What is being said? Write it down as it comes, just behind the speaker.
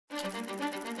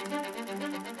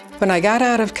When I got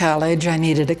out of college, I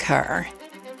needed a car.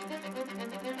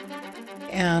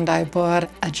 And I bought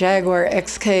a Jaguar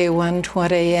XK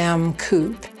 120M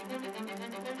Coupe.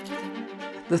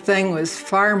 The thing was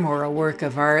far more a work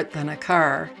of art than a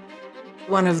car.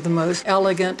 One of the most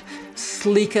elegant,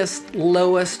 sleekest,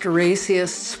 lowest,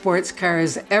 raciest sports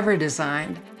cars ever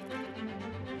designed.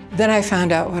 Then I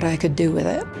found out what I could do with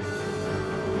it.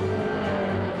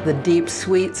 The deep,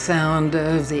 sweet sound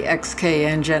of the XK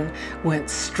engine went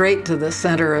straight to the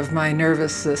center of my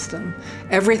nervous system.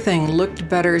 Everything looked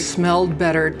better, smelled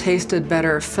better, tasted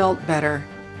better, felt better.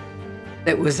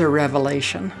 It was a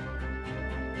revelation.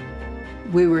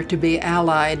 We were to be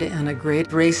allied in a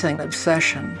great racing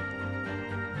obsession.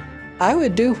 I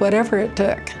would do whatever it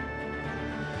took,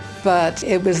 but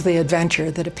it was the adventure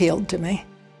that appealed to me.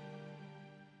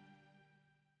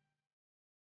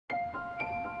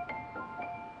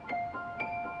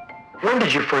 When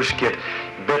did you first get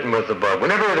bitten with the bug?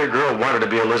 When every other girl wanted to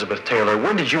be Elizabeth Taylor,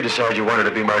 when did you decide you wanted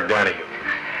to be Mark Donahue?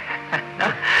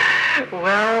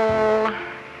 Well,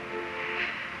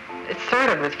 it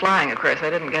started with flying, of course.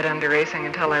 I didn't get into racing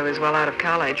until I was well out of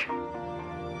college.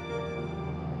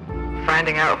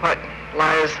 Finding out what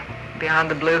lies beyond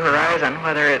the blue horizon,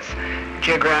 whether it's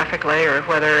geographically or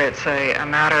whether it's a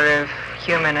matter of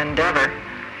human endeavor,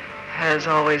 has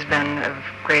always been of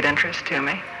great interest to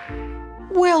me.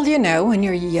 Well, you know, when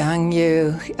you're young,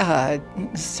 you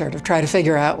sort of try to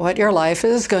figure out what your life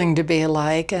is going to be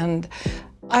like. And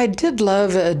I did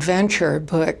love adventure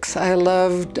books. I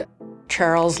loved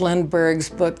Charles Lindbergh's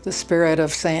book, The Spirit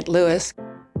of St. Louis.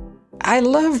 I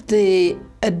loved the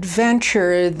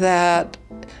adventure that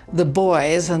the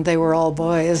boys, and they were all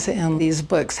boys in these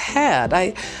books, had.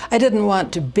 I didn't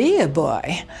want to be a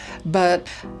boy, but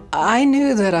I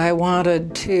knew that I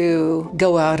wanted to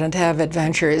go out and have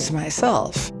adventures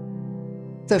myself.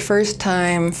 The first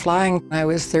time flying, I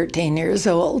was 13 years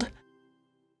old.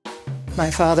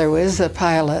 My father was a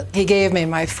pilot. He gave me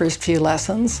my first few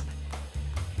lessons.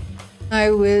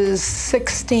 I was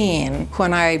 16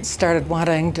 when I started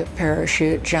wanting to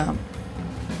parachute jump.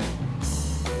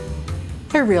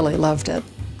 I really loved it.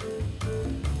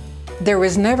 There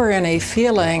was never any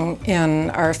feeling in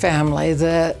our family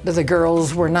that the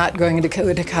girls were not going to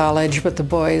go to college, but the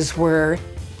boys were.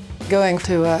 Going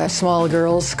to a small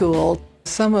girls' school,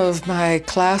 some of my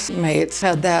classmates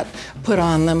had that put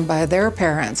on them by their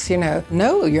parents. You know,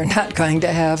 no, you're not going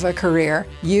to have a career.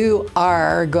 You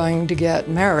are going to get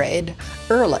married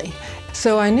early.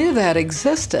 So I knew that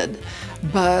existed,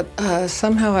 but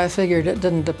somehow I figured it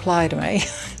didn't apply to me.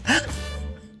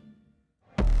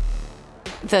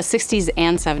 The 60s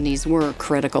and 70s were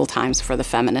critical times for the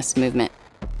feminist movement.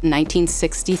 In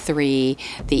 1963,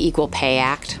 the Equal Pay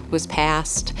Act was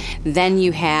passed. Then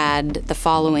you had, the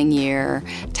following year,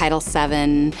 Title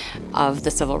VII of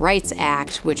the Civil Rights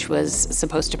Act, which was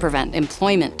supposed to prevent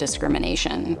employment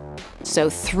discrimination. So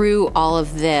through all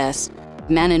of this,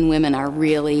 men and women are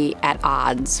really at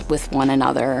odds with one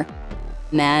another.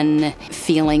 Men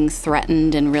feeling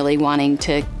threatened and really wanting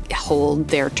to hold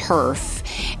their turf,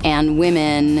 and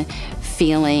women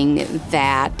feeling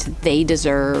that they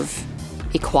deserve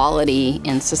equality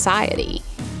in society.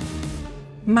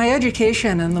 My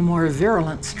education in the more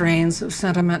virulent strains of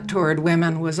sentiment toward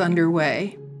women was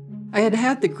underway. I had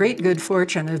had the great good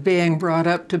fortune of being brought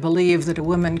up to believe that a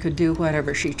woman could do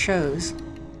whatever she chose.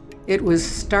 It was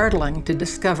startling to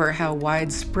discover how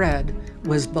widespread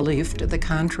was belief to the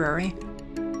contrary.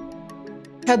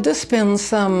 Had this been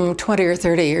some 20 or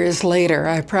 30 years later,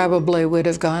 I probably would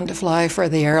have gone to fly for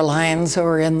the airlines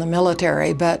or in the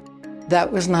military, but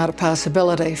that was not a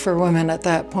possibility for women at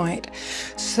that point.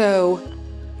 So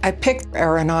I picked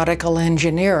aeronautical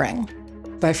engineering.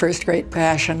 My first great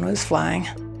passion was flying,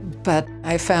 but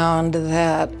I found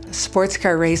that sports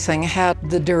car racing had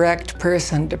the direct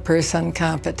person-to-person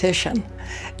competition,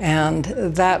 and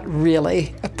that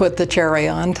really put the cherry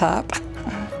on top.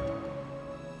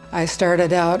 I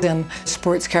started out in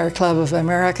Sports Car Club of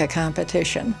America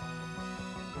competition.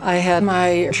 I had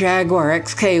my Jaguar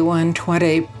XK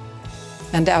 120,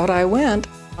 and out I went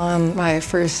on my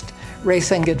first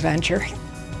racing adventure.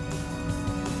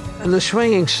 In the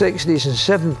swinging 60s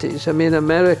and 70s, I mean,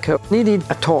 America needed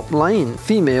a top-line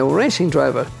female racing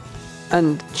driver.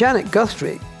 And Janet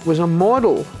Guthrie was a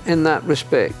model in that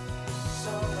respect.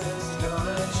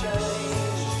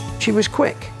 She was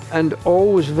quick and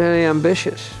always very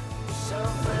ambitious.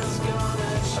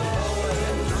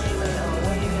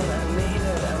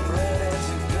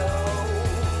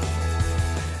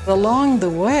 Along the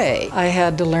way, I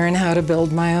had to learn how to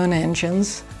build my own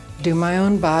engines, do my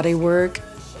own body work,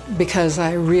 because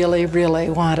I really, really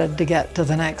wanted to get to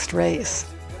the next race.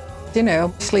 You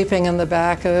know, sleeping in the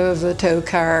back of the tow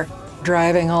car,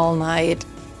 driving all night.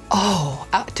 Oh,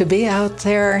 to be out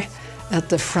there at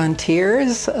the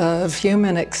frontiers of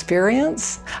human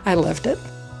experience, I loved it.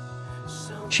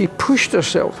 She pushed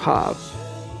herself hard.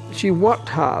 She worked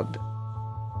hard.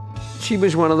 She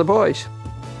was one of the boys.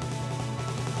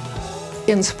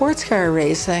 In sports car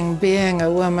racing, being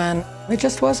a woman, it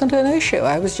just wasn't an issue.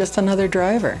 I was just another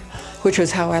driver, which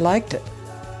was how I liked it.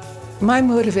 My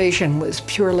motivation was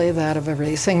purely that of a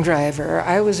racing driver.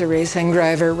 I was a racing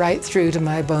driver right through to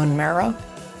my bone marrow.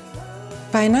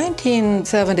 By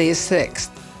 1976,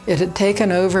 it had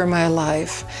taken over my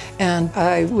life, and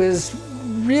I was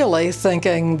really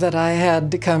thinking that I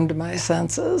had to come to my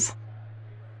senses.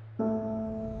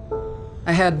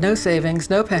 I had no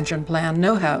savings, no pension plan,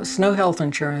 no house, no health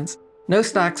insurance, no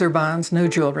stocks or bonds, no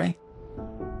jewelry.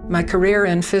 My career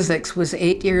in physics was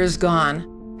 8 years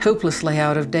gone, hopelessly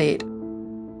out of date.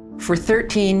 For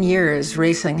 13 years,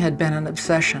 racing had been an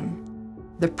obsession.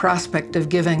 The prospect of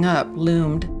giving up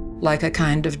loomed like a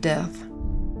kind of death.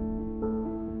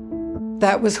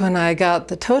 That was when I got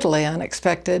the totally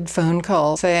unexpected phone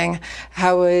call saying,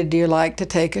 "How would you like to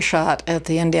take a shot at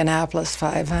the Indianapolis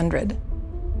 500?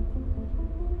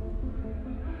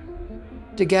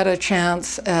 To get a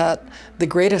chance at the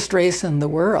greatest race in the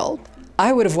world,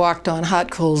 I would have walked on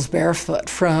hot coals barefoot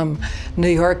from New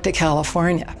York to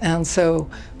California. And so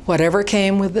whatever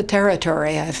came with the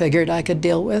territory, I figured I could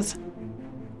deal with.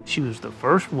 She was the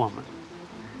first woman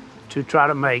to try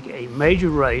to make a major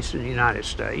race in the United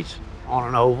States on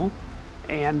an oval,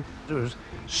 and there was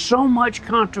so much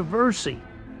controversy.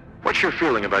 What's your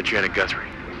feeling about Janet Guthrie?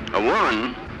 A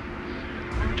woman,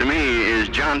 to me, is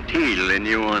genteel and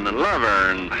you want to love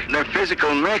her, and their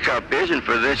physical makeup isn't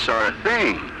for this sort of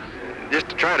thing. Just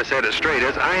to try to set it straight,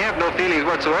 I have no feelings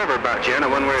whatsoever about Janet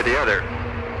one way or the other.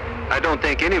 I don't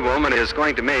think any woman is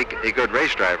going to make a good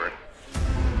race driver.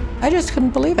 I just couldn't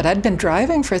believe it. I'd been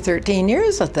driving for 13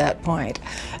 years at that point.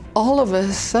 All of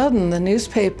a sudden, the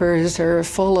newspapers are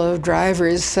full of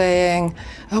drivers saying,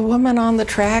 "A woman on the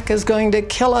track is going to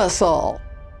kill us all."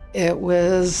 It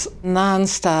was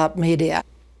nonstop media.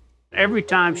 Every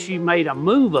time she made a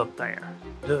move up there,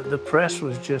 the press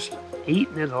was just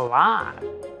eating it alive.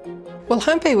 Well,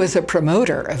 Humpy was a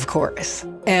promoter, of course,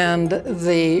 and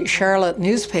the Charlotte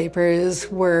newspapers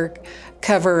were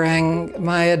covering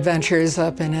my adventures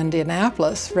up in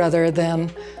Indianapolis rather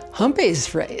than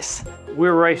Humpy's race.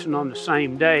 We're racing on the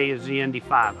same day as the Indy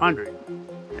 500.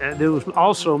 It was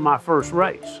also my first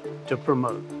race to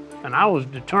promote, and I was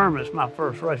determined it's my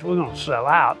first race. We're going to sell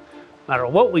out no matter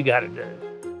what we got to do.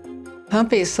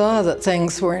 Humpy saw that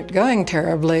things weren't going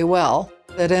terribly well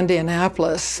at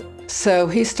Indianapolis, so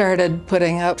he started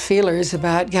putting out feelers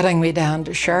about getting me down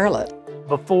to Charlotte.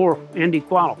 Before Indy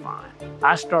qualifying,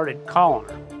 I started calling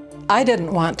her. I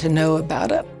didn't want to know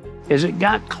about it. As it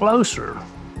got closer,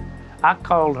 I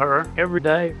called her every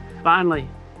day. Finally,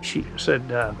 she said,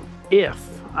 if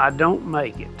I don't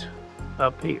make it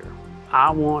up here,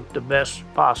 I want the best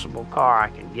possible car I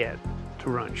can get to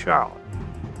run Charlotte.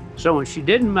 So when she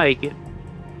didn't make it,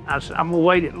 I said, I'm gonna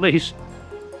wait at least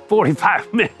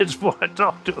 45 minutes before I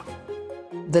talk to her.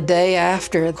 The day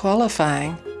after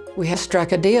qualifying, we had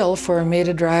struck a deal for me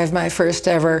to drive my first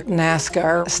ever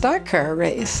NASCAR stock car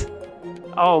race.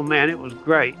 Oh man, it was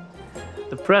great.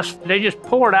 The press, they just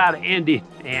poured out of Indy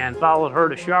and followed her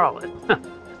to Charlotte.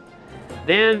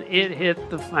 Then it hit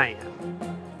the fan.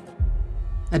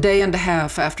 A day and a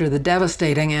half after the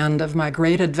devastating end of my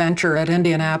great adventure at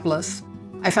Indianapolis,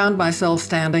 I found myself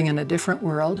standing in a different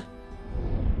world,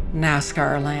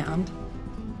 NASCAR land.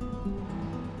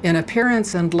 In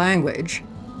appearance and language,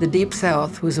 the Deep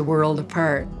South was a world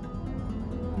apart.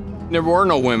 There were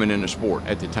no women in the sport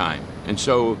at the time, and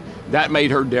so that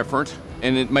made her different,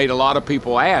 and it made a lot of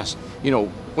people ask, you know,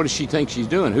 what does she think she's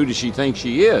doing? Who does she think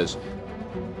she is?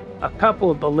 A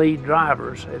couple of the lead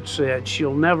drivers had said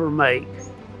she'll never make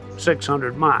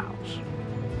 600 miles.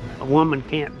 A woman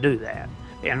can't do that.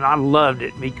 And I loved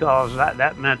it because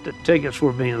that meant that tickets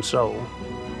were being sold.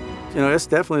 You know, it's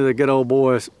definitely the good old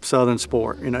boy Southern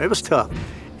sport. You know, it was tough.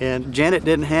 And Janet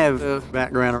didn't have a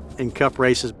background in cup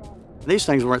races. These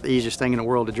things weren't the easiest thing in the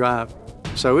world to drive.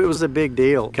 So it was a big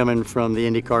deal coming from the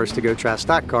Indy cars to go try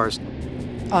stock cars.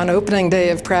 On opening day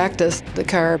of practice, the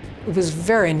car was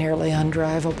very nearly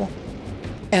undrivable.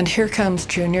 And here comes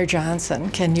Junior Johnson.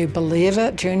 Can you believe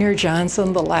it? Junior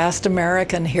Johnson, the last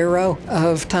American hero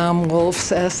of Tom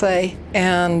Wolfe's essay,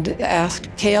 and asked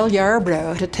Cale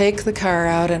Yarbrough to take the car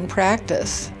out in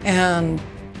practice. And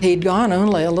he'd gone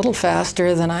only a little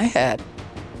faster than I had.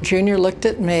 Junior looked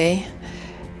at me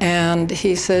And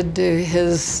he said to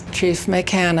his chief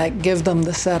mechanic, give them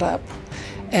the setup.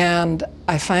 And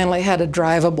I finally had a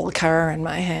drivable car in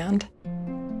my hand.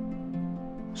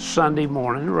 Sunday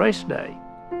morning, race day.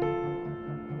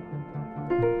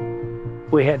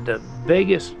 We had the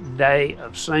biggest day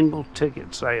of single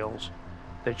ticket sales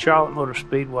that Charlotte Motor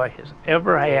Speedway has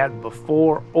ever had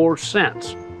before or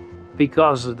since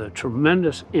because of the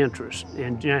tremendous interest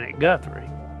in Janet Guthrie.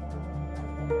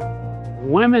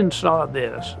 Women saw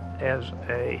this as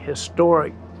a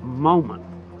historic moment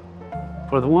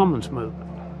for the women's movement.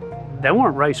 They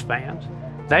weren't race fans.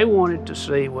 They wanted to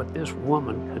see what this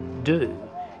woman could do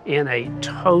in a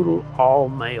total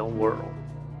all-male world.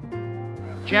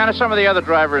 Gianna, some of the other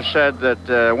drivers said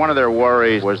that one of their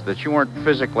worries was that you weren't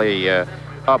physically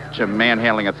up to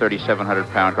manhandling a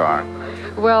 3,700-pound car.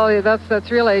 Well, that's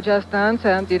really just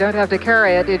nonsense. You don't have to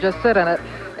carry it, you just sit in it.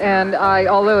 And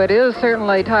although it is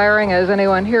certainly tiring, as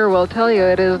anyone here will tell you,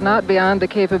 it is not beyond the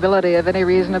capability of any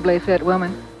reasonably fit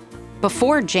woman.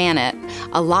 Before Janet,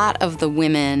 a lot of the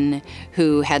women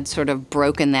who had sort of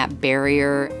broken that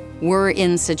barrier were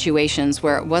in situations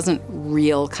where it wasn't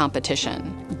real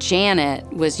competition. Janet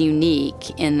was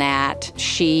unique in that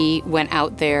she went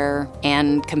out there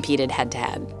and competed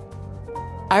head-to-head.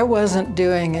 I wasn't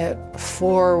doing it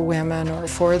for women or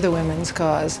for the women's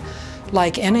cause.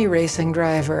 Like any racing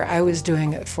driver, I was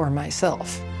doing it for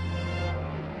myself.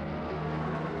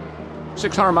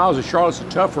 600 miles of Charlotte's a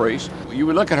tough race. You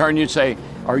would look at her and you'd say,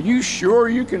 are you sure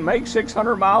you can make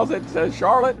 600 miles at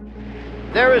Charlotte?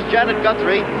 There is Janet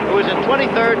Guthrie, who is in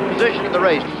 23rd position in the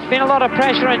race. Been a lot of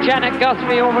pressure on Janet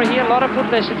Guthrie over here, a lot of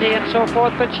publicity and so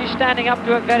forth, but she's standing up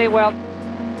to it very well.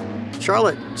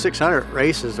 Charlotte 600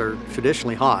 races are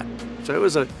traditionally hot, so it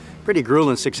was a pretty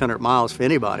grueling 600 miles for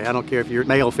anybody. I don't care if you're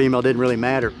male or female, it didn't really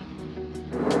matter.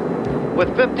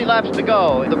 With 50 laps to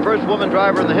go, the first woman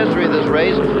driver in the history of this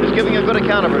race is giving a good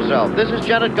account of herself. This is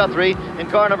Janet Guthrie in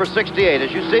car number 68.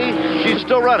 As you see, she's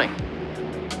still running.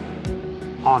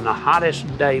 On the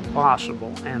hottest day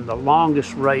possible and the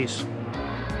longest race,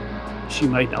 she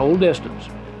made the whole distance.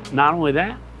 Not only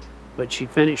that, but she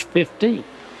finished 15th.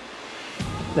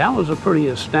 That was a pretty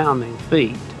astounding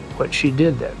feat, what she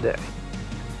did that day.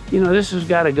 You know, this has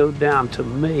got to go down to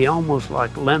me almost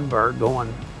like Lindbergh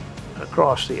going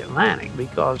across the Atlantic,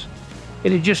 because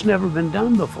it had just never been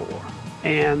done before.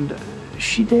 And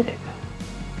she did it.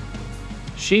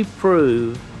 She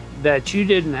proved that you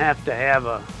didn't have to have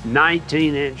a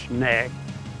 19-inch neck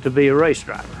to be a race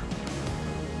driver.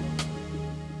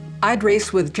 I'd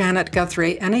race with Janet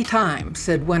Guthrie anytime,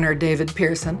 said winner David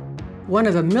Pearson, one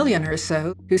of a million or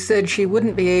so who said she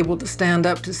wouldn't be able to stand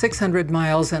up to 600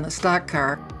 miles in a stock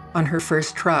car on her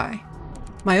first try.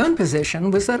 My own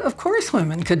position was that of course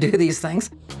women could do these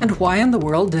things, and why in the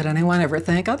world did anyone ever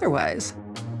think otherwise?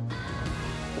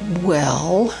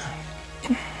 Well,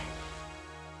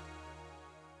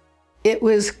 it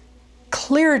was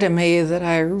clear to me that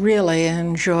I really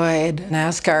enjoyed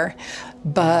NASCAR,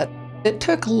 but it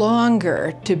took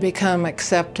longer to become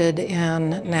accepted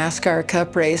in NASCAR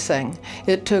Cup racing.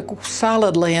 It took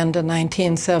solidly into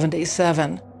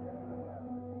 1977.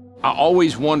 I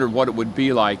always wondered what it would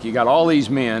be like. You got all these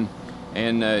men,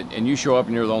 and you show up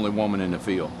and you're the only woman in the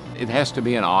field. It has to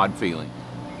be an odd feeling.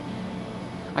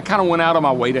 I kind of went out of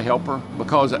my way to help her,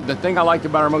 because the thing I liked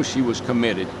about her most, she was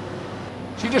committed.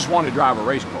 She just wanted to drive a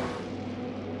race car.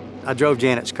 I drove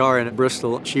Janet's car in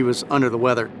Bristol. She was under the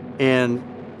weather, and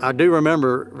I do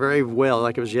remember very well,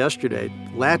 like it was yesterday,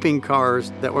 lapping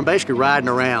cars that were basically riding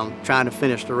around trying to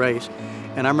finish the race.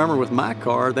 And I remember with my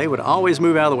car, they would always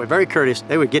move out of the way, very courteous.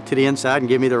 They would get to the inside and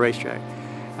give me the racetrack.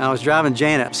 And I was driving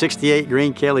Janet, 68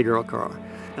 green Kelly girl car,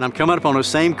 and I'm coming up on those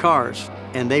same cars,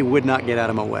 and they would not get out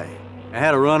of my way. I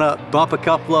had to run up, bump a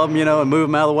couple of them, you know, and move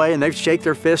them out of the way, and they'd shake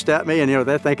their fist at me, and, you know,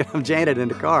 they're thinking I'm Janet in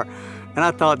the car. And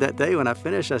I thought that day when I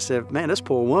finished, I said, man, this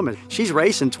poor woman, she's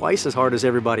racing twice as hard as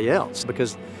everybody else,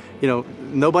 because, you know,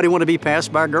 nobody wanted to be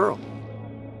passed by a girl.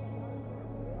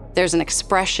 There's an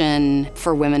expression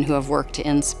for women who have worked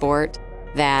in sport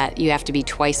that you have to be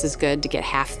twice as good to get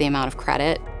half the amount of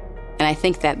credit. And I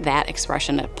think that that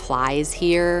expression applies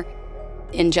here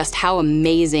in just how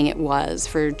amazing it was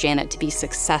for Janet to be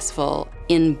successful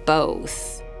in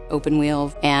both open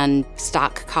wheel and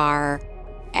stock car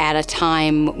at a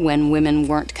time when women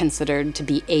weren't considered to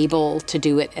be able to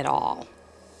do it at all.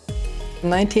 In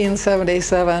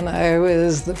 1977, I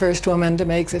was the first woman to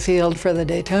make the field for the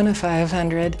Daytona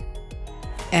 500,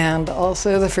 and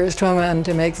also the first woman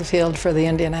to make the field for the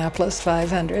Indianapolis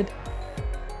 500.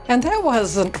 And that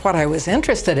wasn't what I was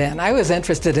interested in. I was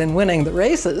interested in winning the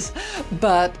races,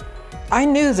 but I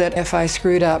knew that if I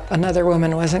screwed up, another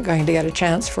woman wasn't going to get a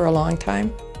chance for a long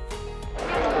time.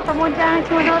 from one guy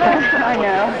to another. I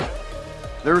know.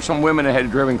 There were some women that had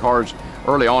driven cars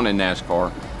early on in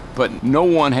NASCAR, but no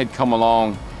one had come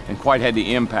along and quite had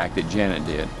the impact that Janet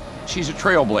did. She's a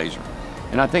trailblazer,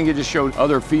 and I think it just showed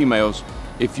other females,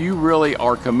 if you really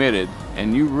are committed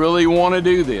and you really want to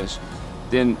do this,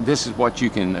 then this is what you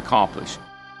can accomplish.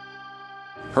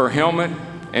 Her helmet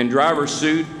and driver's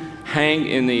suit hang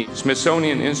in the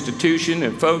Smithsonian Institution,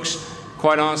 and folks,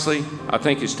 quite honestly, I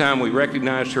think it's time we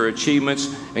recognize her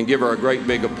achievements and give her a great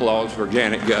big applause for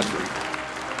Janet Guthrie.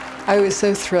 I was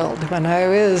so thrilled when I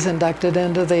was inducted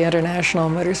into the International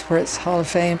Motorsports Hall of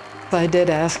Fame. I did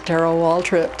ask Darrell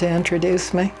Waltrip to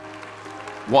introduce me.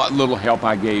 What little help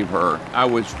I gave her, I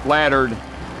was flattered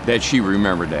that she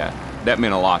remembered that. That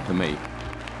meant a lot to me.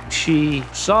 She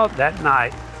saw that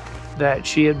night that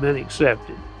she had been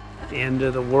accepted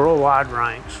into the worldwide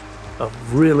ranks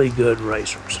of really good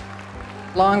racers.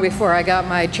 Long before I got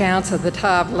my chance at the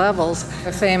top levels,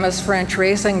 a famous French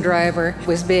racing driver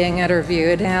was being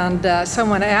interviewed, and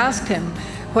someone asked him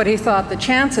what he thought the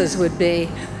chances would be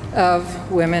of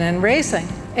women in racing.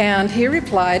 And he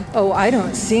replied, "Oh, I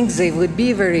don't think they would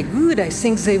be very good. I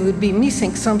think they would be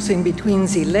missing something between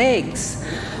the legs."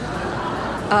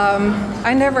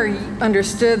 I never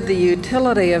understood the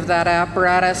utility of that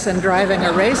apparatus in driving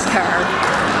a race car.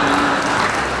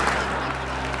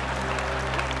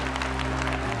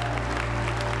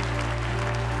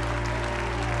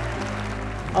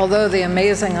 Although the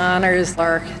amazing honors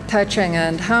are touching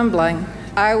and humbling,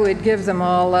 I would give them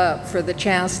all up for the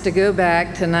chance to go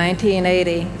back to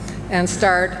 1980 and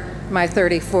start my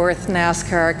 34th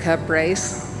NASCAR Cup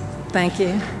race. Thank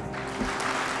you.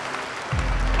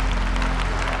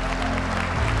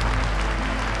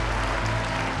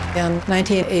 In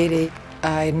 1980,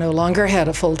 I no longer had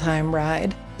a full-time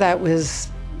ride. That was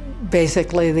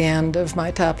basically the end of my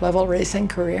top-level racing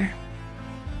career.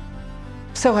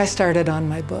 So I started on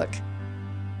my book.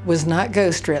 It was not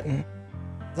ghostwritten.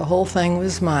 The whole thing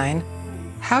was mine.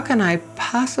 How can I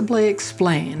possibly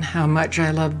explain how much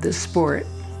I loved this sport,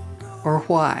 or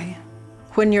why?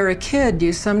 When you're a kid,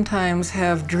 you sometimes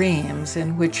have dreams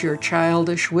in which your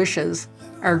childish wishes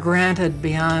are granted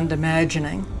beyond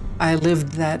imagining. I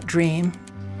lived that dream.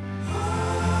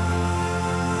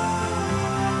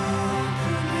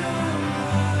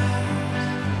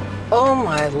 Oh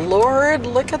my Lord,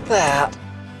 look at that.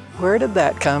 Where did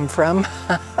that come from?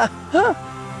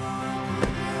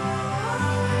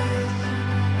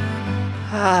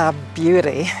 Ah,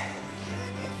 beauty.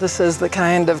 This is the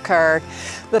kind of car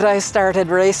that I started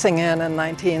racing in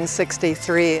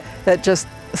 1963. That just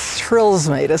thrills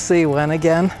me to see one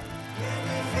again.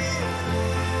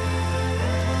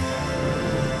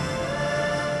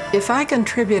 If I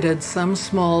contributed some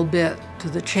small bit to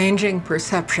the changing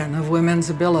perception of women's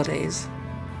abilities,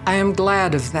 I am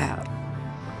glad of that.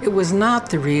 It was not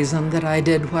the reason that I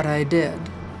did what I did.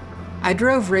 I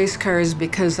drove race cars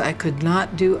because I could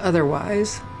not do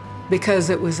otherwise, because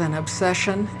it was an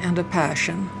obsession and a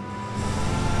passion.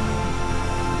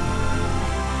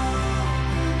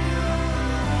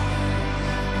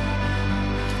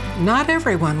 Not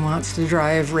everyone wants to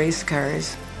drive race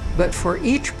cars, but for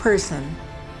each person,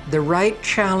 the right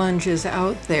challenge is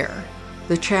out there,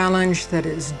 the challenge that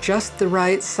is just the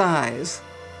right size,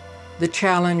 the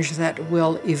challenge that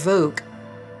will evoke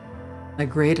a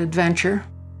great adventure